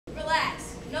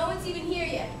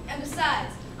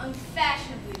Besides, I'm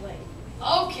fashionably late.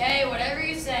 Okay, whatever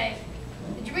you say.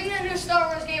 Did you bring that new Star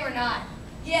Wars game or not?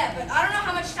 Yeah, but I don't know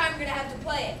how much time we're gonna have to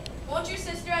play it. Won't your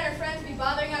sister and her friends be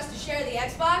bothering us to share the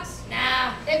Xbox?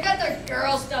 Nah, they've got their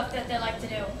girl stuff that they like to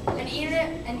do. And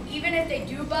even if they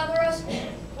do bother us,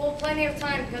 we'll have plenty of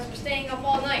time because we're staying up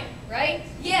all night, right?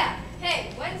 Yeah.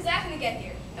 Hey, when's Zach gonna get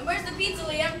here? And where's the pizza,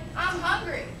 Liam? I'm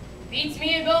hungry. Beats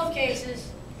me in both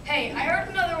cases. Hey, I heard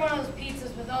another one of those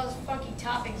pizzas with all those funky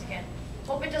toppings again.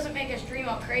 Hope it doesn't make us dream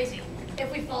all crazy.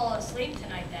 If we fall asleep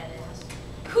tonight, that is.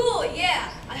 Cool,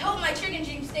 yeah. I hope my chicken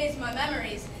dream stays in my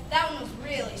memories. That one was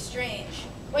really strange.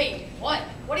 Wait, what?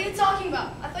 What are you talking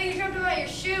about? I thought you dreamt about your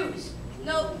shoes.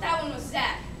 No, that one was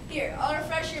Zach. Here, I'll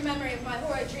refresh your memory of my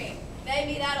horrid dream.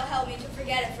 Maybe that'll help me to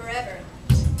forget it forever.